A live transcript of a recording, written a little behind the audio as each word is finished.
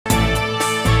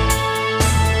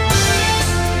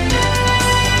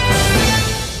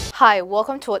Hi,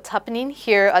 welcome to what's happening.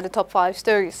 Here are the top 5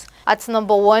 stories. At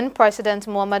number 1, President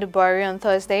Muhammadu Buhari on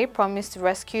Thursday promised to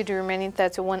rescue the remaining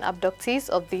 31 abductees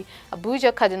of the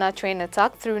Abuja-Kaduna train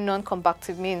attack through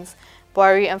non-combative means.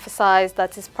 Buhari emphasized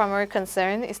that his primary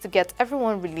concern is to get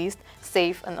everyone released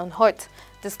safe and unhurt.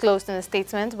 Disclosed in a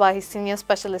statement by his senior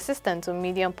special assistant on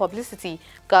media and publicity,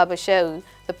 Garba Shehu,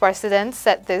 the president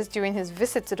said this during his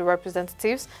visit to the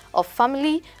representatives of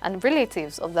family and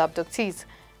relatives of the abductees.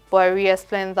 Buhari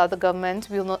explained that the government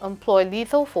will not employ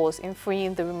lethal force in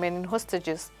freeing the remaining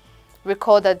hostages.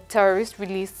 Recall that the terrorists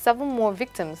released 7 more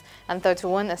victims and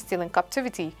 31 are still in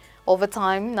captivity. Over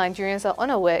time, Nigerians are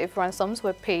unaware if ransoms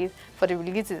were paid for the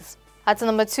releases. At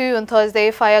number 2, on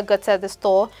Thursday, fire gutted the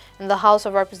store in the House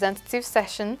of Representatives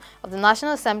section of the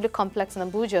National Assembly complex in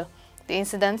Abuja. The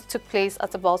incident took place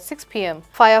at about 6 p.m.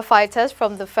 Firefighters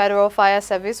from the Federal Fire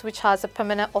Service, which has a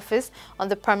permanent office on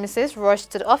the premises,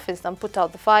 rushed to the office and put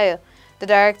out the fire. The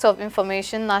Director of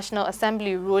Information, National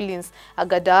Assembly, Rollins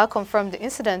Agada, confirmed the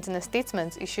incident in a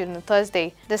statement issued on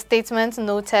Thursday. The statement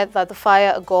noted that the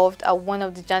fire engulfed at one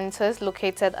of the janitors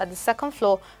located at the second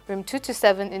floor, room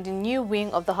 227 in the new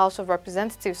wing of the House of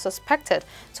Representatives, suspected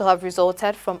to have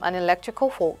resulted from an electrical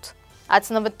fault. At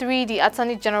number 3, the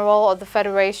Attorney General of the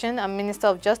Federation and Minister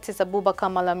of Justice Abubakar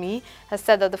Malami has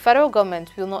said that the federal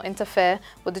government will not interfere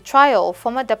with the trial of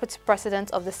former Deputy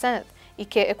President of the Senate,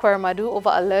 Ike Ekweremadu, over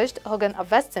alleged organ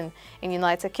harvesting in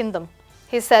United Kingdom.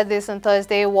 He said this on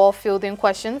Thursday while fielding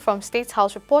questions from State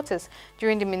House reporters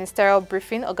during the ministerial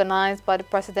briefing organized by the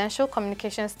Presidential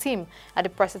Communications Team at the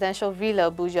Presidential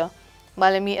Villa, Abuja.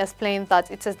 Malami explained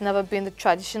that it has never been the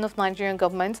tradition of Nigerian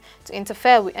government to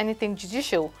interfere with anything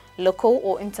judicial, local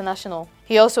or international.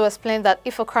 He also explained that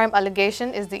if a crime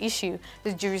allegation is the issue,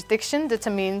 the jurisdiction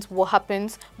determines what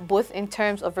happens both in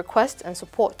terms of request and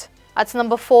support. At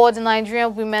number 4, the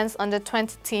Nigerian women's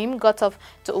under-20 team got off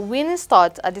to a winning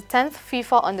start at the 10th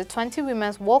FIFA Under-20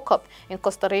 Women's World Cup in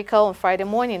Costa Rica on Friday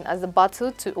morning as they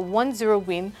battled to a 1-0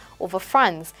 win over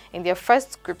France in their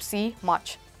first Group C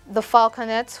match. The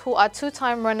Falconets, who are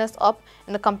 2-time runners-up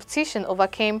in the competition,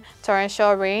 overcame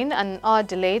torrential rain and an hour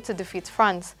delay to defeat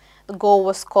France. The goal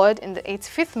was scored in the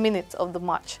 85th minute of the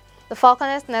match. The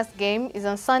Falconets' next game is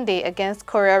on Sunday against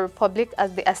Korea Republic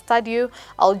at the Estadio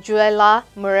Aljuela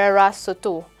Morera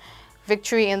Soto.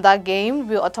 Victory in that game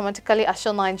will automatically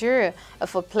assure Nigeria a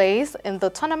first place in the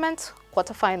tournament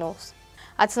quarterfinals.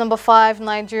 At number 5,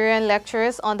 Nigerian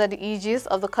lecturers under the aegis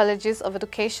of the Colleges of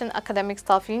Education Academic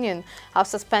Staff Union have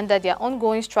suspended their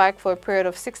ongoing strike for a period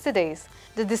of 60 days.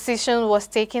 The decision was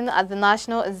taken at the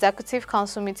National Executive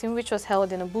Council meeting, which was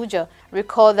held in Abuja.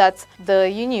 Recall that the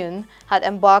union had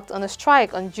embarked on a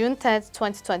strike on June 10,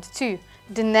 2022.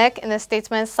 The NEC, in a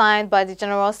statement signed by the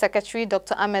General Secretary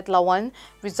Dr. Ahmed Lawan,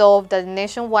 resolved that the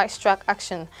nationwide strike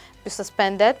action be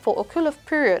suspended for a cool-off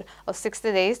period of 60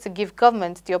 days to give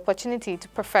government the opportunity to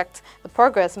perfect the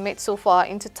progress made so far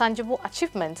into tangible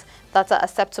achievements that are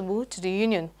acceptable to the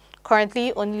union.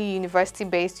 Currently, only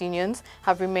university-based unions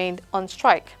have remained on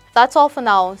strike. That's all for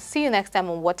now. See you next time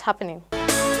on What's Happening.